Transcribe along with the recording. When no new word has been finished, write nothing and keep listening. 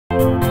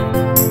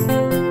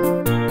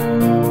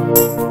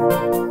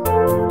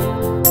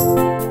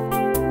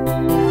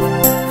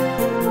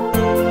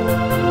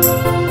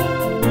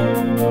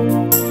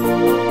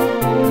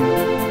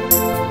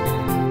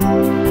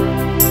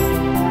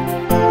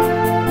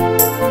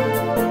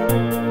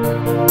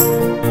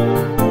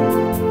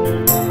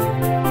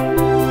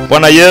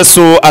Bwana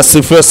Yesu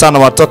asifiwe sana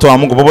watoto wa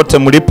Mungu popote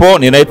mlipo.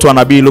 Ninaitwa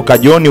Nabii Luka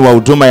John wa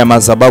huduma ya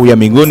madhabahu ya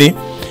mbinguni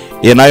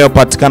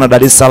inayopatikana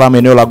Dar es Salaam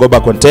eneo la Goba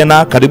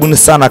Container. Karibuni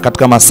sana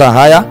katika masaa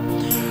haya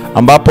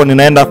ambapo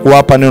ninaenda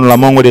kuwapa neno la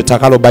Mungu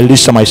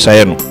litakalobadilisha maisha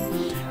yenu.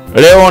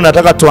 Leo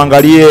nataka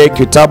tuangalie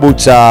kitabu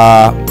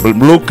cha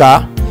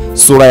Luka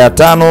sura ya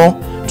 5.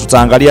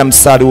 Tutaangalia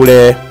mstari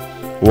ule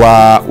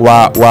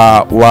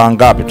wa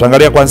ngapi?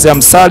 Tutaangalia kuanzia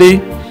mstari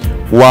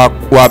wa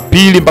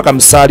 2 mpaka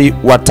mstari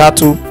wa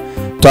 3.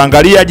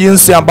 Tutaangalia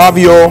jinsi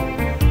ambavyo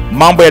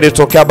mambo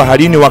yalitokea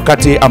baharini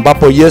wakati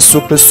ambapo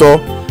Yesu Kristo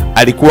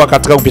alikuwa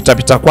katika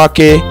kupita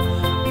kwake,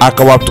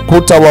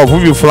 akawakuta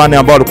wavuvi fulani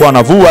ambao walikuwa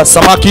wanavua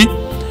samaki,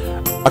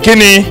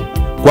 lakini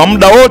kwa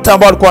muda wote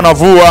ambao walikuwa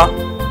wanavua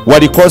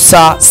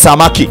walikosa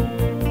samaki.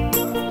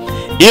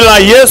 Ila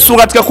Yesu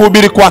katika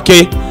kuhubiri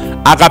kwake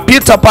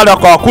akapita pale,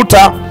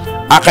 akawakuta,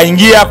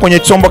 akaingia kwenye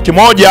chombo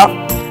kimoja,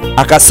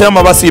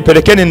 akasema basi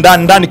ipelekeni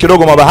ndani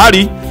kidogo mwa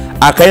bahari.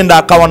 Akaenda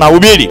akawa na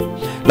hubiri.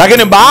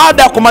 Lakini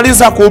baada ya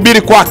kumaliza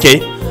kuhubiri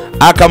kwake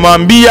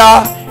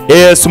akamwambia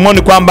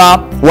Simoni kwamba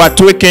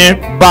watuweke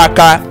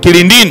mpaka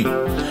kilindini.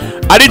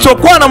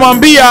 Alichokuwa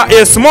anamwambia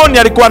Simoni,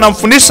 alikuwa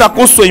anamfundisha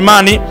kuhusu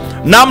imani,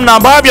 namna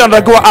ambavyo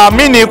anatakiwa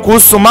aamini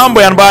kuhusu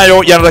mambo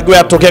ambayo yanatakiwa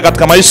yatokee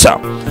katika maisha.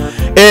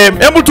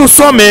 Hebu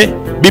tusome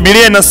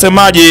Biblia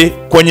inasemaje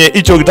kwenye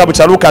hicho kitabu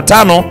cha Luka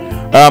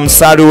 5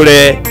 mstari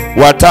ule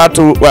wa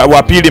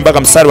 2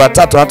 mpaka mstari wa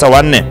 3 hata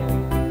wa 4.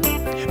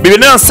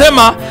 Biblia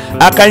inasema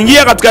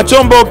akaingia katika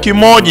chombo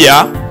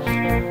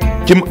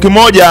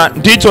kimoja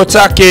ndicho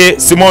chake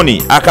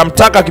Simoni,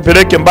 akamtaka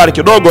kipeleke mbali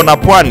kidogo na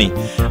pwani,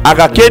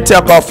 akaketi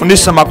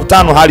akawafundisha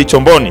makutano hali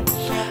chomboni.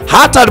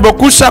 Hata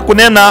alipokusha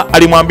kunena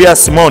alimwambia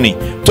Simoni,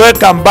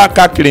 toeka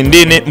mpaka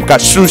kilindini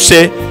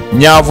mkashushe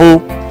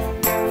nyavu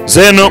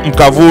zenu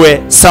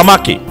mkavue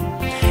samaki.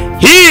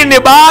 Hii ni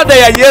baada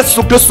ya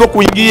Yesu Kristo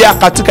kuingia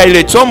katika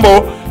ile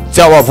chombo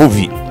cha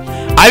wavuvi.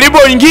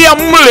 Alipoingia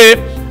mle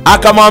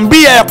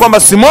akamwambia ya kwamba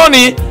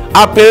Simoni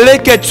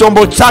apeleke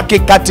chombo chake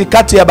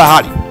katikati ya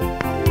bahari.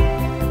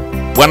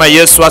 Bwana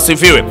Yesu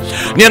asifiwe.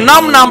 Ni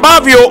namna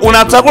ambavyo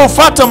unatakiwa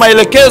kufuata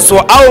maelekezo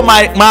au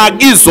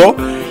maagizo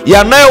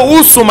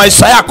yanayohusu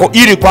maisha yako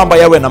ili kwamba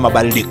yawe na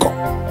mabadiliko.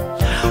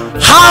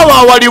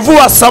 Hawa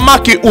walivua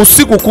samaki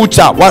usiku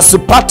kucha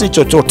wasipate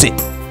chochote.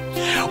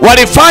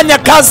 Walifanya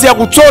kazi ya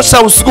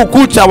kuchosha usiku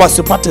kucha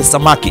wasipate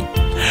samaki.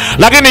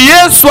 Lakini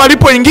Yesu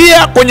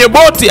alipoingia kwenye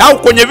boti au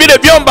kwenye vile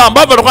vyombo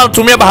ambavyo walikuwa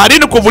wanatumia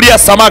baharini kuvulia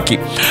samaki,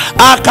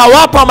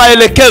 akawapa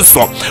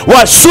maelekezo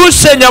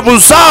washushe nyavu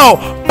zao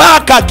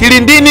mpaka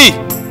kilindini.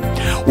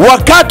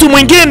 Wakati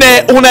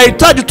mwingine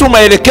unahitaji tu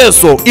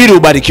maelekezo ili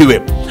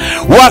ubarikiwe.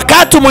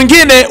 Wakati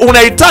mwingine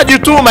unahitaji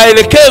tu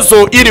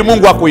maelekezo ili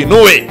Mungu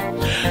akuinue.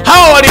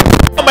 Hawa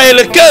walipewa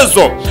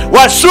maelekezo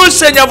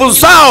washushe nyavu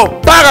zao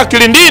mpaka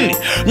kilindini,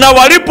 na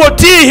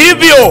walipotii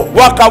hivyo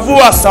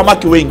wakavua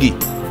samaki wengi.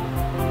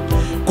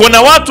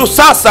 Kuna watu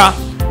sasa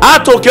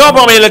hata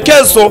ukiwapa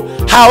maelekezo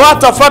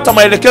hawatafuata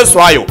maelekezo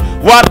hayo.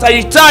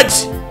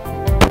 Watahitaji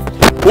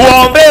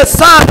uwaombee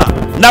sana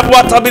na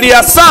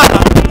kuwatabiria sana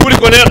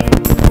kuliko neno.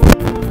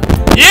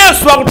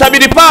 Yesu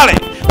hakutabiri pale,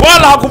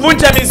 wala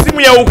hakuvunja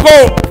mizimu ya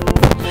ukoo,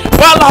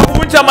 wala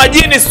hakuvunja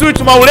majini sisi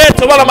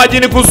tumaulete wala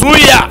majini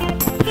kuzuia.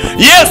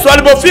 Yesu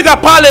alipofika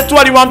pale tu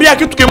alimwambia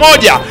kitu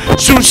kimoja,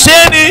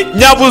 shusheni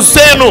nyavu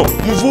zenu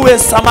mvue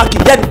samaki,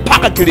 yani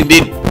mpaka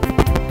kilindini.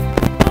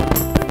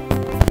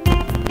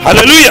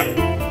 Haleluya.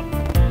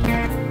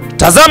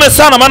 Tazame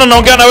sana, maana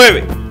naongea na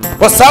wewe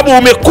kwa sababu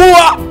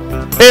umekuwa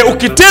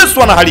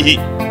ukiteswa na hali hii.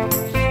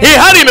 Hii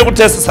hali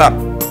imekutesa sana.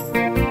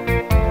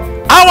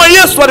 Hawa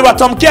Yesu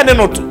aliwatamkia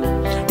neno tu,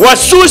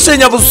 washushe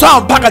nyavu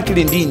zao mpaka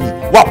kilindini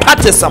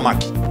wapate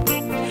samaki.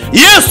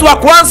 Yesu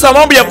hakuanza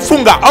maombi ya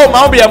kufunga au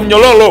maombi ya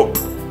mnyololo.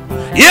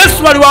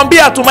 Yesu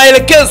aliwaambia tu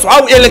maelekezo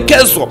au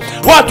elekezo.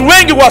 Watu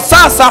wengi kwa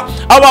sasa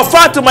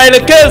hawafuati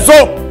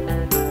maelekezo.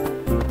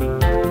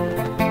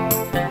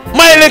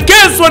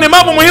 Maelekezo ni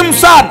mambo muhimu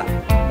sana.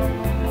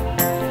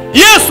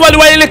 Yesu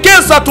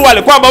aliwaelekeza tu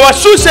wale kwamba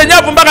washushe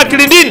nyavu mpaka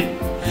kilindini.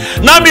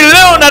 Nami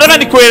leo nataka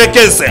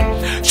nikuelekeze,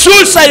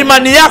 shusha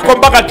imani yako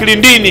mpaka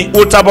kilindini,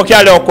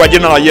 utapokea leo kwa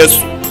jina la Yesu.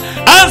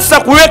 Anza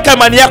kuweka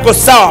imani yako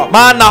sawa,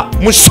 maana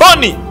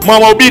mwishoni mwa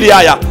mahubiri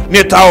haya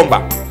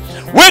nitaomba.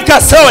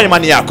 Weka sawa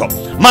imani yako,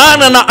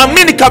 maana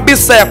naamini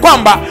kabisa ya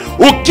kwamba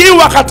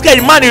ukiwa katika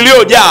imani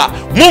iliyojaa,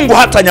 Mungu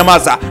hata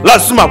nyamaza,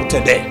 lazima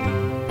kutendee.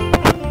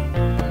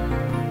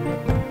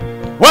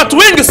 Watu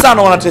wengi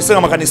sana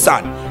wanateseka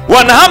makanisani,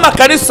 wanahama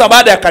kanisa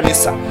baada ya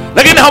kanisa,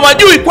 lakini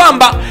hawajui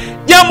kwamba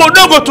jambo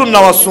dogo tu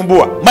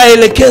linawasumbua,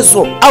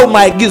 maelekezo au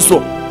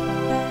maagizo.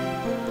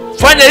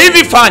 Fanya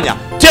hivi, fanya,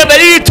 tenda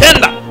hii,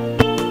 tenda.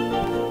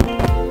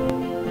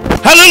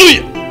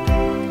 Haleluya.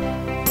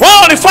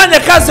 Wao walifanya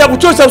kazi ya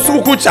kuchosha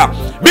usiku kucha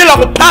bila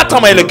kupata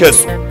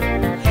maelekezo,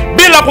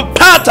 bila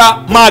kupata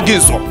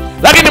maagizo.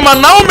 Lakini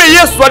mwanaume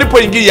Yesu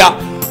alipoingia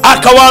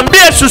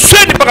akawaambia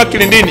shusheni mpaka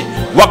kilindini,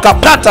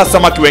 wakapata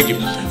samaki wengi,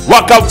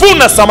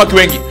 wakavuna samaki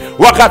wengi,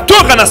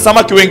 wakatoka na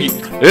samaki wengi.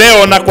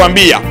 Leo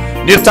nakwambia,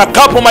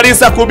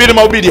 nitakapomaliza kuhubiri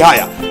mahubiri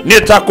haya,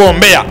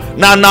 nitakuombea,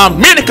 na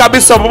naamini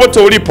kabisa popote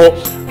ulipo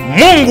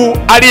Mungu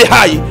aliye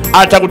hai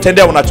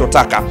atakutendea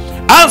unachotaka.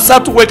 Anza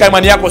tu kuweka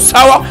imani yako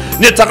sawa.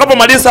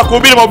 Nitakapomaliza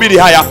kuhubiri mahubiri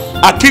haya,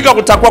 hakika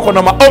kutakuwa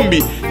kuna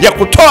maombi ya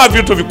kutoa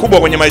vitu vikubwa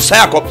kwenye maisha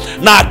yako,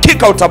 na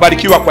hakika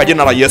utabarikiwa kwa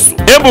jina la Yesu.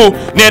 Hebu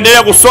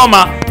niendelea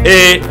kusoma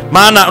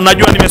maana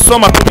unajua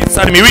nimesoma tu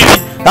mistari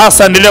miwili,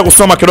 sasa endelea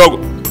kusoma kidogo.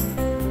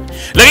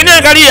 Lakini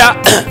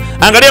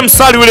angalia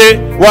mstari ule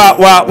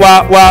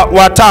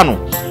wa 5.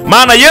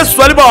 Maana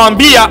Yesu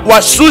alipowaambia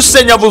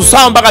washushe nyavu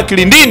zao mpaka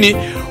kilindini,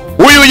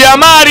 huyu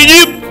jamaa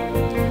alijibu,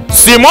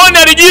 Simoni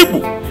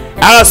alijibu,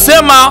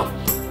 anasema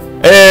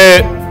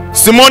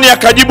Simoni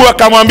akajibu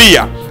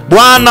akamwambia,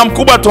 Bwana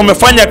mkubwa,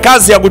 tumefanya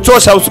kazi ya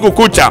kuchosha usiku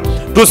kucha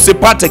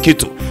tusipate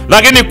kitu,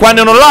 lakini kwa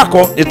neno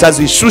lako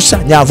nitazishusha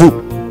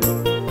nyavu.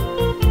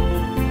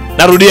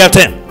 Narudia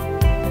tena.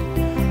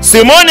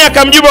 Simoni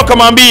akamjibu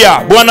akamwambia,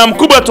 Bwana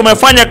mkubwa,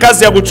 tumefanya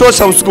kazi ya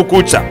kuchosha usiku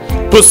kucha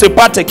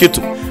tusipate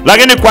kitu,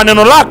 lakini kwa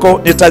neno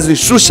lako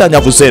nitazishusha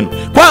nyavu zenu.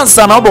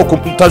 Kwanza naomba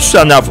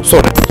kumtashusha nyavu.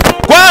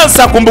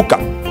 Kwanza kumbuka,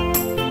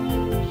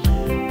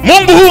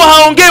 Mungu huwa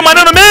haongei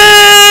maneno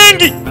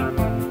mengi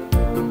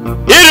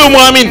ili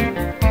umwamini.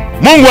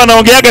 Mungu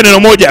anaongeaga neno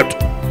moja tu.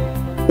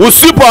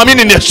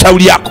 Usipoamini ni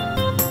shauri yako.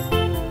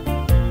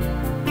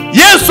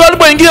 Yesu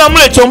alipoingia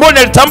mle chomboni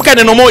alitamka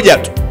neno moja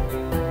tu,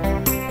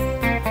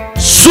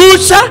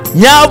 shusha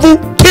nyavu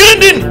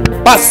kilindini.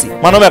 Basi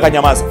wanaume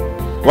akanyamaza,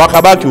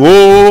 wakabaki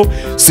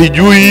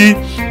sijui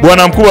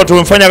Bwana mkubwa,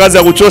 tumefanya kazi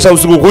ya kuchosha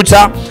usiku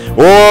kucha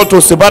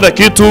tusipata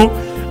kitu.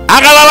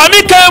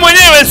 Akalalamika yeye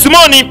mwenyewe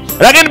Simoni,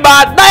 lakini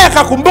baadaye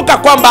akakumbuka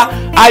kwamba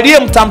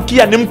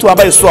aliyemtamkia ni mtu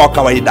ambaye sio wa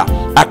kawaida.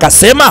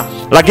 Akasema,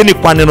 lakini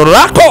kwa neno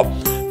lako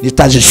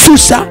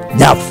nitazishusha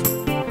nyavu.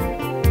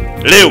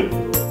 Leo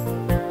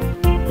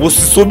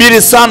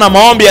usisubiri sana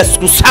maombi ya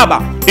siku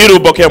 7 ili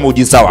upokee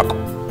muujiza wako.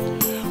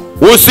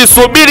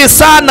 Usisubiri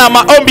sana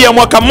maombi ya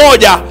mwaka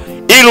mmoja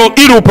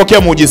ili upokee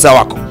muujiza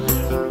wako.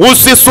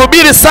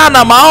 Usisubiri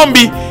sana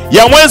maombi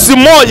ya mwezi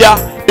mmoja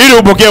ili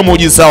upokee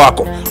muujiza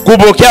wako.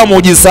 Kupokea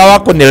muujiza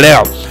wako ni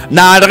leo,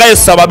 na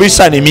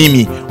atakayesababisha ni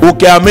mimi.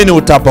 Ukiamini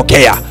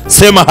utapokea.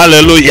 Sema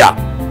haleluya.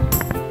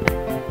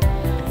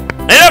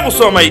 Naenda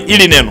kusoma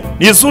hili neno.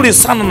 Ni zuri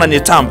sana na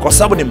nitamu, kwa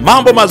sababu ni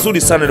mambo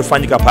mazuri sana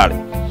yalifanyika pale.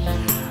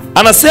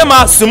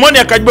 Anasema Simoni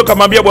akajibu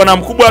akamwambia, Bwana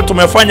mkubwa,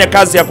 tumefanya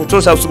kazi ya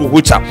kutosha usiku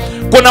kucha.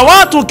 Kuna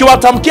watu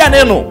ukiwatamkia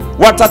neno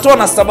watatoa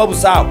na sababu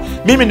zao.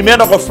 Mimi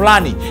nimeenda kwa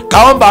fulani,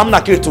 kaomba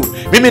hamna kitu.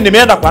 Mimi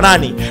nimeenda kwa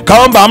nani,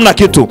 kaomba hamna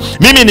kitu.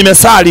 Mimi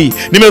nimesali,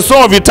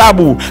 nimesoma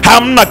vitabu,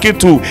 hamna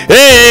kitu.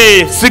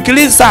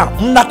 Sikiliza,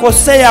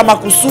 mnakosea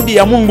makusudi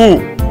ya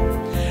Mungu.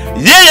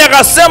 Yeye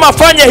akasema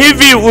fanya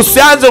hivi,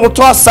 usianze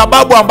kutoa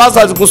sababu ambazo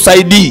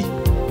hazikusaidii.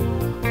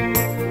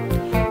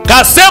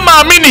 Kasema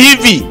amini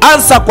hivi,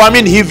 anza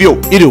kuamini hivyo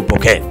ili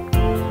upokee.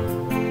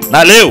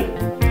 Na leo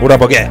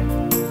utapokea.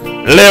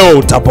 Leo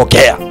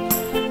utapokea.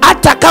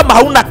 Hata kama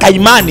hauna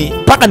kaimani,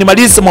 mpaka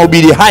nimalize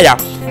mahubiri haya,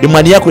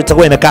 imani yako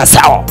itakuwa imekaa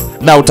sawa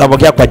na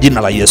utapokea kwa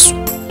jina la Yesu.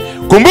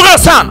 Kumbuka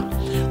sana,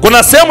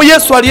 kuna sehemu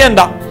Yesu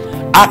alienda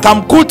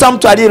akamkuta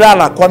mtu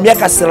aliyelala kwa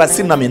miaka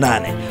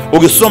 38.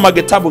 Ukisoma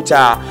kitabu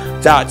cha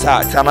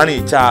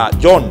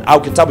John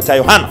au kitabu cha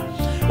Yohana,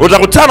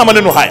 utakutana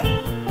maneno haya.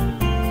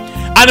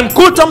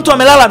 Alimkuta mtu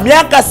amelala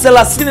miaka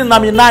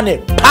 38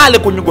 pale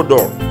kwenye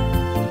godoro.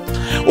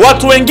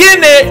 Watu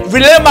wengine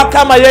vilema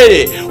kama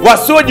yeye,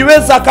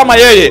 wasiojiweza kama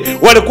yeye,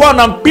 walikuwa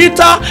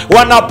wanampita,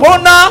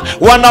 wanapona,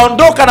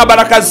 wanaondoka na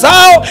baraka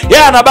zao.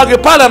 Yeye anabaki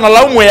pale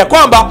analaumu ya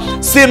kwamba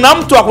sina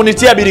mtu wa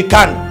kunitia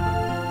birikani.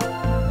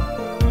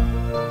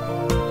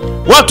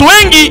 Watu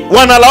wengi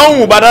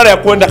wanalaumu badala ya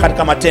kwenda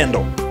katika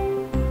matendo.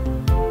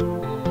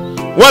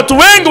 Watu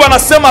wengi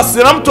wanasema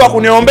sina mtu wa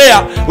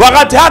kuniombea,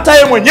 wakati hata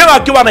yeye mwenyewe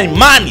akiwa na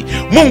imani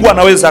Mungu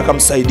anaweza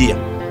akamsaidia.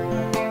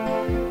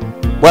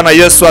 Bwana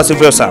Yesu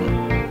asifiwe sana.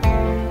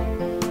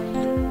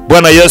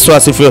 Bwana Yesu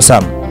asifiwe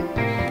sana.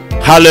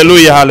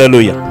 Haleluya,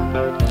 haleluya.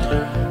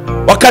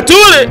 Wakati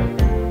ule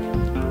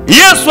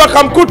Yesu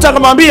akamkuta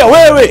akamwambia,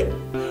 wewe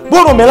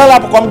mbona umelala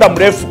hapo kwa muda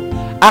mrefu?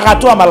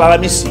 Akatoa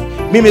malalamishi,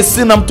 mimi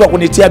sina mtu wa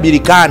kunitia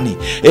birikani.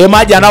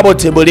 Maji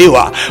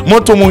anapotembuliwa,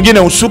 mtu mwingine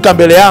ushuka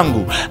mbele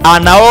yangu,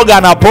 anaoga,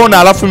 anapona,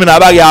 alafu mimi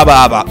nabaki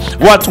hapa.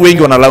 Watu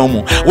wengi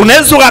wanalaumu.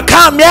 Unaweza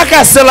ukakaa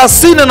miaka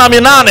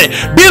 38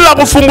 bila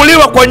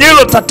kufunguliwa kwenye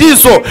hilo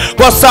tatizo,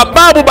 kwa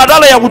sababu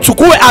badala ya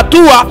kuchukua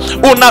hatua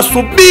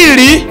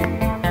unasubiri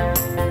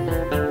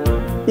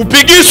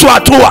upigishwe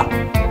hatua.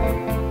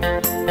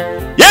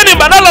 Yaani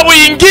badala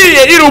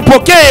uingie ili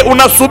upokee,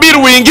 unasubiri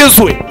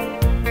uingizwe.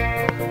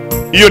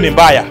 Hiyo ni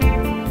mbaya,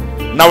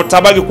 na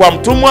utabaki kwa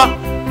mtumwa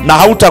na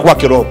hautakuwa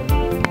kiroho.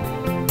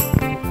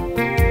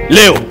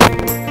 Leo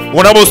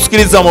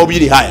unaposikiliza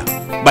mahubiri haya,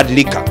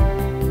 badilika.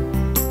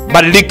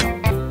 Badilika.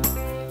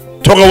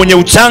 Toka kwenye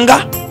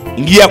uchanga,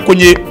 ingia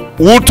kwenye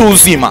utu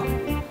uzima.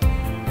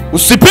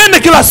 Usipende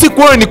kila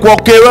siku wewe ni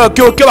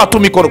kuwekea tu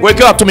mikono,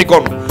 kuwekea tu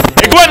mikono.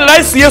 Ingekuwa ni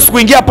rahisi Yesu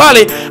kuingia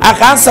pale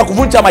akaanza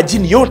kuvunja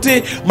majini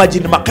yote,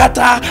 majini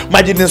makata,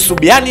 majini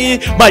subiani,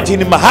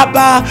 majini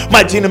mahaba,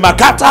 majini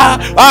makata.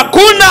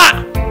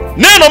 Hakuna,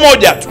 neno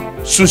moja tu,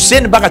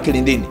 shusheni mpaka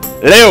kilindini.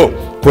 Leo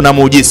kuna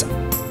muujiza,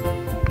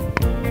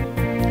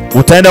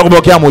 utaenda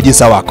kupokea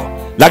muujiza wako,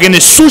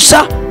 lakini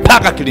shusha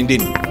mpaka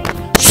kilindini.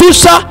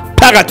 Shusha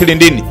mpaka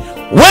kilindini.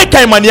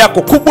 Weka imani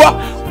yako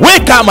kubwa,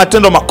 weka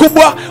matendo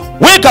makubwa,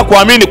 weka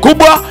kuamini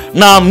kubwa,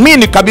 na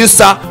amini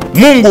kabisa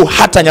Mungu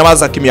hata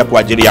nyamaza kimya kwa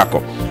ajili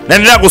yako.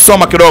 Naendelea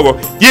kusoma kidogo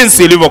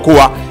jinsi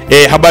ilivyokuwa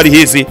habari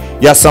hizi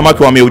ya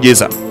samaki wa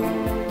miujiza.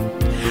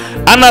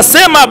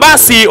 Anasema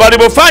basi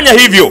walipofanya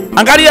hivyo,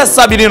 angalia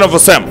 70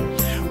 inavyosema.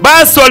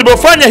 Basi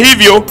walipofanya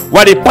hivyo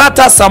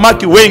walipata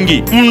samaki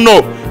wengi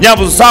mno,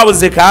 nyavu zao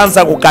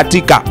zikaanza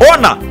kukatika.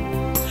 Ona,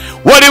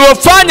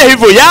 walipofanya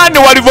hivyo, yani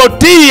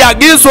walivyotii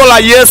agizo la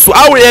Yesu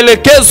au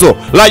elekezo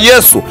la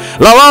Yesu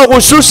la wao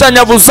kushusha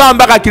nyavu zao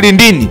mpaka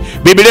kilindini,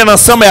 Biblia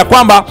inasema ya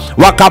kwamba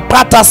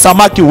wakapata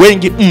samaki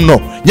wengi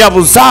mno,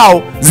 nyavu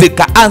zao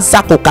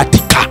zikaanza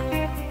kukatika.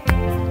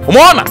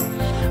 Umeona?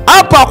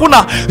 Hapa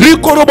hakuna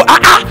liko robo,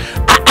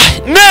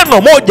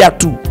 neno moja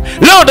tu.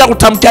 Leo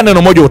nitakutamkia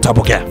neno moja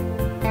utapokea.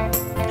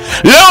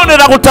 Leo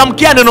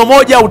nitakutamkia neno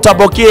moja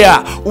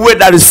utapokea. Uwe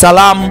Dar es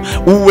Salaam,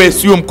 uwe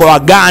sio mkoa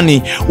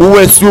gani,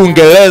 uwe sio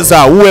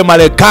Uingereza, uwe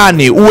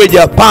Marekani, uwe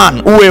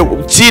Japan, uwe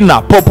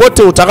China,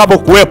 popote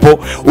utakapokuwepo,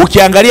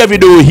 ukiangalia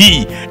video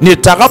hii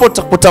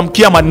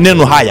nitakapokutamkia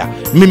maneno haya,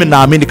 mimi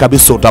naamini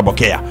kabisa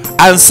utapokea.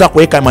 Anza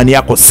kuweka imani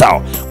yako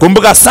sawa.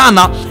 Kumbuka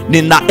sana,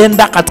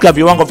 ninaenda katika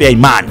viwango vya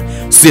imani.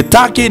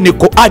 Sitaki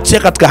nikuache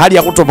katika hali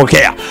ya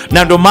kutopokea,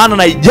 na ndio maana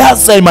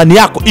naijaza imani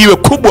yako iwe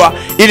kubwa,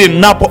 ili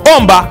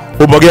ninapoomba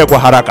upokee kwa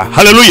haraka.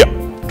 Haleluya,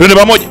 twende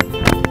pamoja.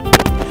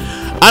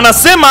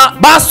 Anasema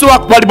basi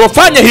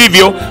walipofanya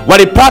hivyo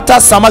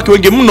walipata samaki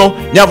wengi mno,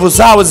 nyavu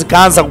zao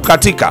zikaanza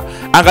kukatika.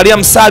 Angalia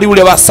mstari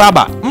ule wa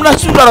 7.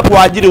 Mnashindwa na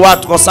kuwaajiri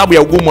watu kwa sababu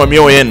ya ugumu wa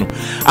mioyo yenu.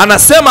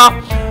 Anasema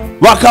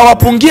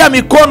wakawapungia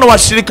mikono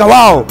washirika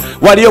wao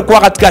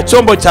waliokuwa katika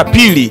chombo cha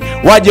pili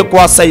waje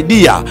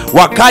kuwasaidia.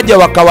 Wakaja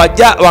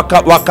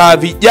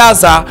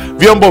wakavijaza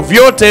vyombo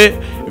vyote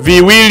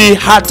viwili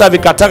hata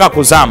vikataka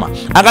kuzama.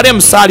 Angalia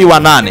mstari wa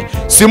 8.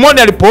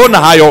 Simoni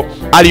alipoona hayo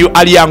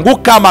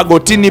alianguka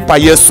magotini pa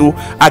Yesu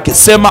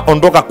akisema,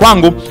 ondoka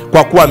kwangu,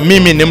 kwa kuwa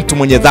mimi ni mtu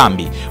mwenye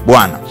dhambi,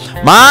 Bwana.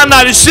 Maana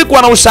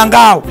alishikwa na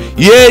ushangao,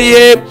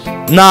 yeye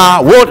na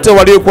wote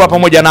waliokuwa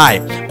pamoja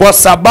naye, kwa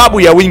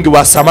sababu ya wingi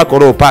wa samaki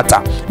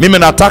waliopata. Mimi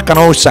nataka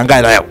na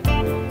ushangae leo,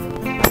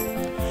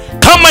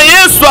 kama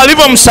Yesu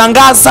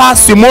alivyomshangaza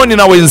Simoni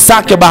na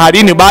wenzake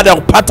baharini baada ya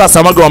kupata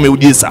samaki wa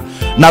miujiza.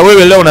 Na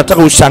wewe leo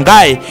nataka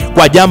ushangae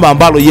kwa jambo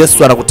ambalo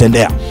Yesu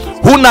anakutendea.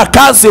 Huna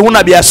kazi,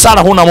 huna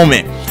biashara, huna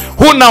mume,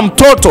 huna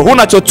mtoto,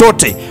 huna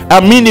chochote.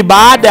 Amini,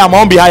 baada ya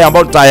maombi haya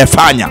ambayo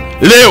tutayafanya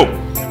leo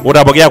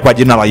utapokea kwa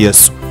jina la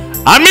Yesu.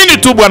 Amini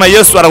tu, Bwana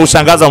Yesu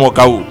anakushangaza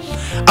mwaka huu.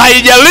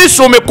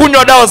 Haijalishi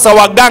umekunywa dawa za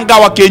waganga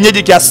wa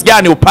kienyeji kiasi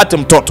gani upate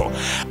mtoto.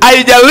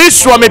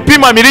 Haijalishi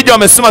wamepima mirija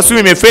wamesema sio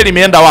imefeli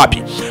imeenda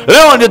wapi.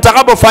 Leo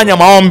nitakapofanya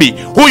maombi,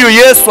 huyu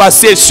Yesu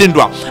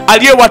asiyeshindwa,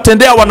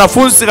 aliyewatendea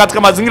wanafunzi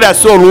katika mazingira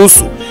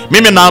yasiyoruhusu,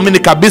 mimi naamini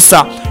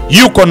kabisa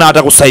yuko na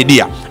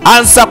atakusaidia.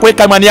 Anza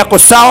kuweka imani yako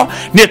sawa.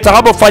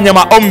 Nitakapofanya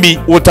maombi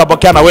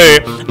utapokea na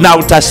wewe na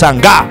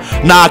utashangaa,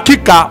 na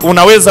hakika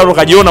unaweza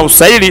ukajiona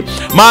usaili.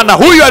 Maana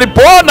huyu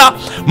alipoona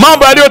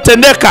mambo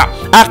yaliyotendeka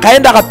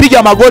akaenda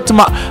akapiga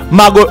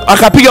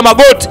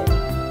magoti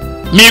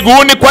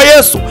miguuni kwa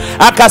Yesu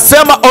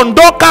akasema,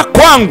 ondoka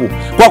kwangu,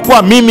 kwa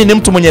kuwa mimi ni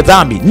mtu mwenye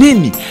dhambi.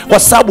 Nini? Kwa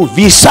sababu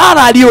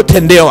vishara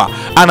aliyotendewa,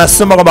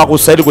 anasema kwamba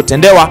hakustahili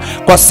kutendewa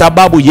kwa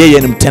sababu yeye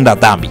ni mtenda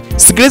dhambi.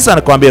 Sikiliza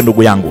nikwambie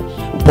ndugu yangu,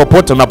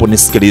 popote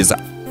unaponisikiliza,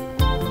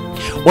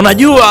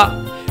 unajua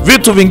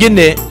vitu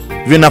vingine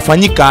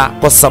vinafanyika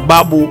kwa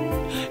sababu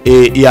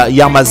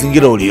ya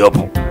mazingira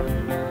uliopo,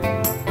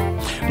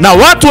 na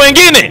watu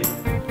wengine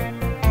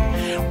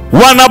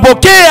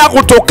wanapokea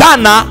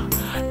kutokana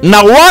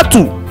na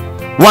watu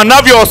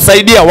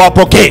wanavyowasaidia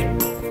wapokee.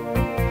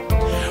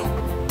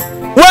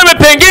 Wewe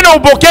pengine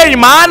upokei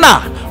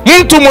maana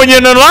mtu mwenye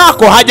neno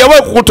lako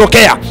hajawahi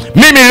kukutokea.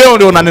 Mimi leo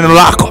ndio na neno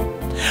lako.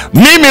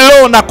 Mimi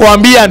leo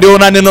nakwambia ndio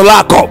na neno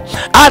lako.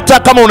 Hata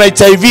kama una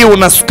HIV,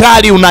 una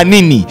sukari, una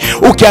nini,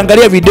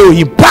 ukiangalia video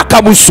hii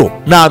mpaka mwisho,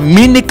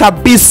 naamini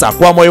kabisa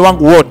kwa moyo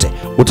wangu wote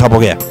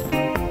utapokea.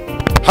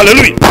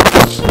 Haleluya.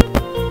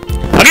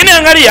 Lakini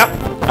angalia,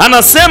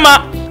 anasema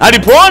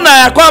alipoona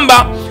ya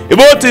kwamba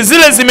boti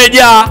zile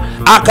zimejaa,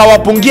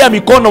 akawapungia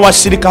mikono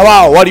washirika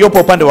wao waliopo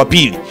upande wa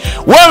pili.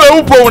 Wewe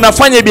upo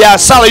unafanya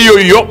biashara hiyo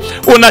hiyo,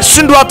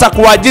 unashindwa hata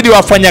kuajiri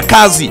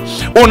wafanyakazi,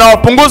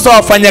 unawapunguza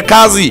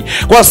wafanyakazi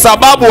kwa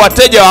sababu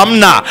wateja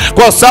hamna,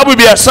 kwa sababu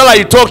biashara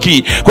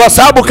haitoki, kwa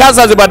sababu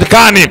kazi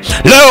hazipatikani.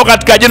 Leo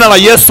katika jina la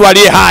Yesu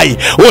aliye hai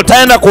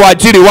utaenda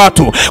kuajiri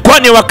watu,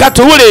 kwani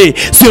wakati ule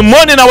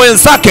Simoni na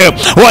wenzake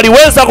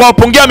waliweza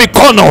kuwapungia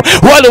mikono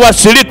wale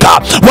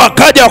washirika,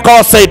 wakaja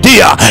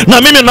wakawasaidia.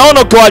 Na mimi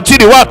naona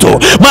ukiwaajiri watu,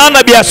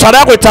 maana biashara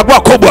yako itakuwa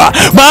kubwa,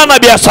 maana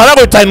biashara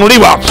yako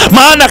itainuliwa,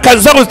 maana kazi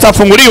zako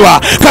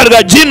zitafunguliwa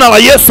katika jina la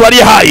Yesu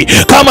aliye hai.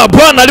 Kama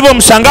Bwana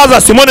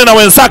alivyomshangaza Simoni na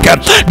wenzake,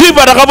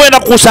 ndivyo atakavyoenda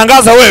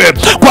kukushangaza wewe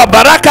kwa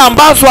baraka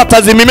ambazo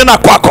atazimimina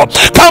kwako.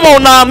 Kama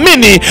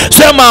unaamini,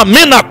 sema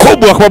amina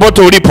kubwa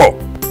popote ulipo.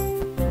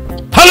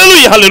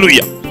 Haleluya,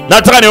 haleluya.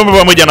 Nataka niombe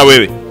pamoja na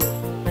wewe.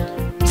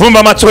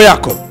 Fumba macho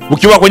yako,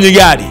 ukiwa kwenye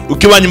gari,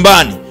 ukiwa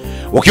nyumbani,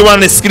 ukiwa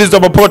unasikiliza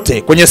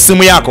popote, kwenye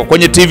simu yako,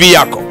 kwenye TV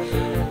yako.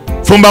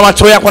 Fumba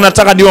macho yako,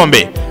 nataka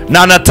niombe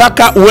na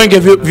nataka uwenge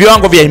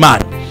viwango vya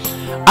imani.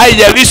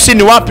 Haijalishi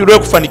ni wapi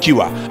uliwahi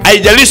kufanikiwa,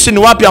 haijalishi ni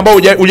wapi ambao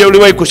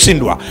uliwahi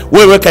kushindwa,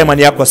 wewe weka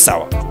imani yako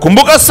sawa.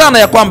 Kumbuka sana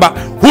ya kwamba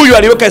huyu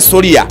aliweka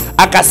historia,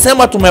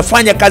 akasema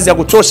tumefanya kazi ya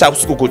kuchosha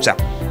usiku kucha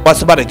kwa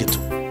sababu kitu.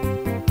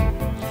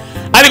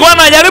 Alikuwa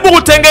anajaribu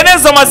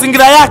kutengeneza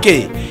mazingira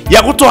yake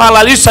ya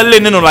kutohalalisha lile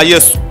neno la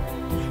Yesu.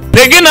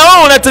 Pengine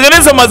wewe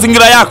unatengeneza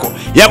mazingira yako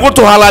ya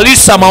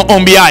kutohalalisha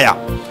maombi haya.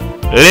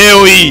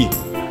 Leo hii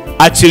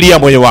achilia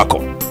moyo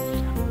wako.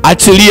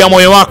 Achilia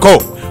moyo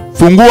wako.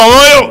 Fungua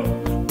moyo.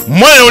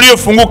 Moyo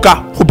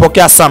uliofunguka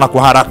hupokea sana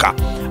kwa haraka.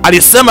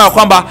 Alisema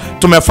kwamba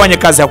tumefanya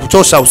kazi ya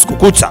kuchosha usiku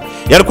kucha.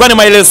 Yalikuwa ni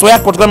maelezo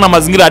yako kutokana na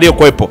mazingira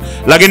yaliyokuepo.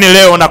 Lakini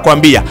leo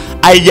nakwambia,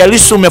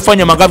 haijalishi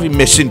umefanya mangapi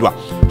mmeshindwa,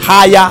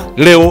 haya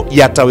leo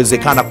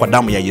yatawezekana kwa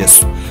damu ya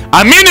Yesu.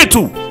 Amini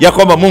tu ya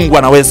kwamba Mungu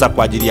anaweza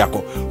kwa ajili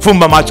yako.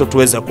 Fumba macho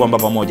tuweze kuomba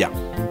pamoja.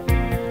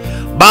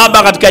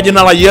 Baba, katika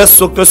jina la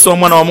Yesu Kristo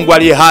mwana wa Mungu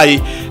aliye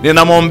hai,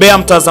 ninamwombea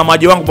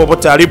mtazamaji wangu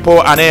popote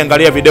alipo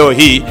anayeangalia video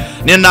hii.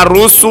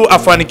 Ninaruhusu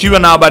afanikiwe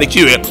na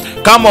abarikiwe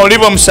kama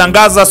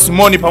ulivyomshangaza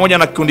Simoni pamoja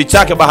na kikundi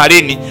chake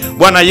baharini.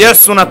 Bwana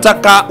Yesu,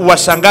 nataka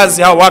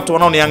uwashangaze hao watu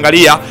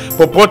wanaoniangalia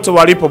popote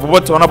walipo,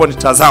 popote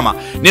wanaponitazama.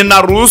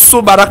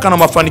 Ninaruhusu baraka na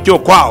mafanikio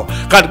kwao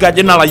katika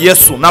jina la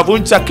Yesu.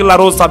 Navunja kila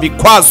roho za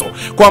vikwazo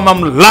kwa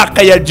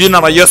mamlaka ya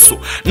jina la Yesu.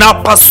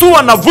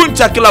 Napasua na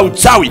vunja kila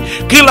uchawi,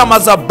 kila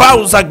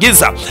madhabahu za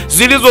giza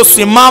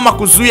zilizosimama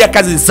kuzuia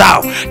kazi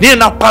zao.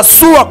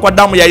 Ninapasua kwa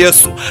damu ya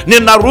Yesu.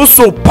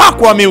 Ninaruhusu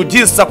upako wa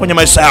miujiza kwenye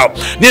maisha yao.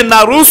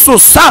 Ninaruhusu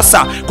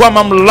sasa kwa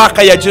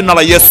mamlaka ya jina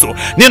la Yesu.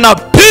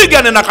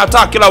 Ninapiga,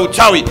 ninakataa kila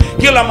uchawi,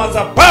 kila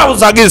madhabahu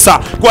za giza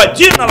kwa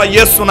jina la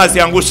Yesu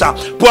naziangusha.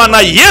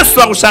 Bwana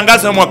Yesu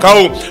akushangaze mwaka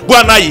huu.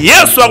 Bwana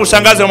Yesu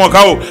akushangaze mwaka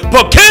huu.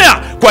 Pokea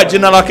kwa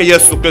jina lake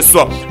Yesu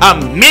Kristo.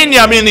 Amini,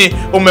 amini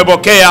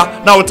umepokea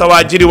na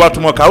utawaajiri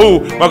watu mwaka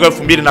huu, mwaka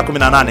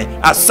 2018.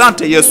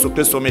 Asante Yesu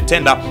Kristo,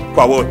 umetenda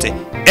kwa wote.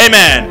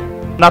 Amen.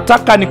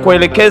 Nataka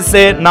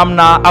nikuelekeze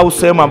namna au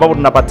sehemu ambapo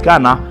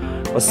tunapatikana,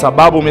 kwa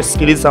sababu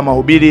umesikiliza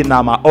mahubiri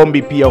na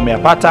maombi pia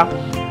umeyapata.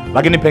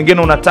 Lakini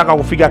pengine unataka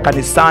kufika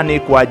kanisani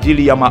kwa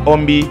ajili ya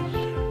maombi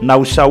na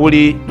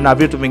ushauri na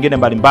vitu vingine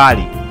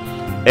mbalimbali.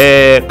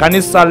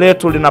 Kanisa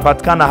letu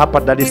linapatikana hapa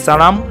Dar es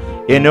Salaam,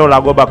 eneo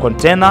la Goba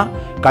Container.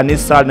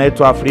 Kanisa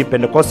linaitwa Free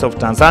Pentecost of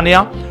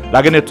Tanzania,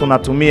 lakini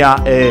tunatumia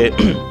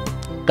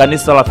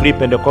kanisa la Free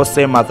Pentecost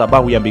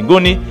madhabahu ya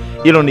mbinguni.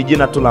 Hilo ni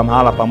jina tu la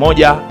mahala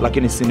pamoja,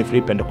 lakini si ni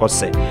Free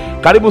Pentecost.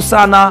 Karibu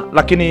sana,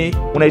 lakini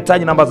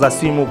unahitaji namba za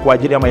simu kwa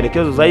ajili ya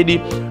maelekezo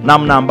zaidi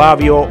namna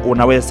ambavyo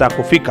unaweza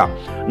kufika.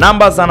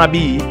 Namba za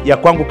nabii ya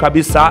kwangu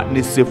kabisa ni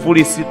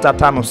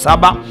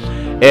 0657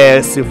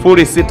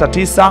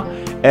 069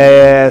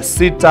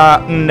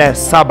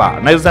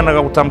 647. Naweza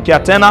nikakutamkia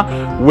tena,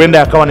 huenda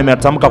yakawa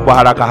nimetamka kwa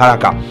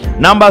haraka.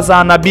 Namba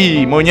za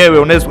nabii mwenyewe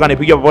unaweza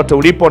kunipigia popote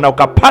ulipo na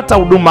ukapata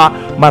huduma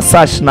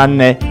masaa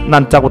 24, na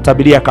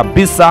nitakutabiria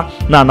kabisa,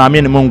 na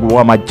naamini Mungu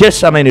wa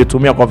majeshi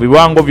ananitumia kwa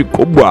viwango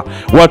vikubwa.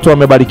 Watu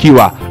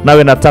wamebarikiwa,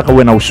 nawe nataka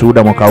uwe na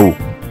ushuhuda mwaka huu.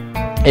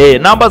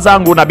 Namba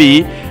zangu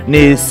nabii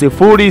ni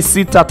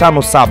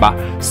 0657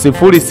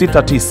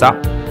 069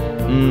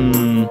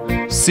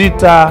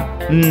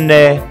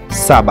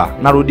 647.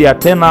 Narudia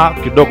tena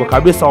kidogo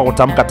kabisa kwa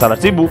kutamka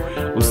taratibu,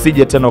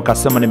 usije tena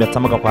ukasema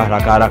nimetamka kwa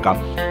haraka.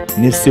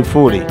 Ni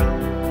 0657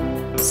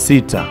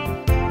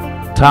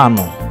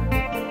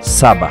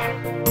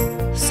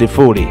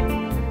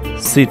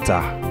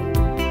 069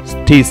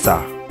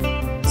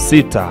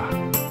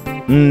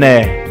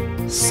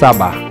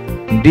 647.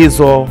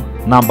 Ndizo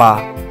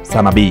namba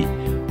za nabii.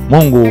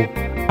 Mungu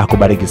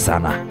akubariki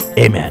sana.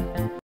 Amen.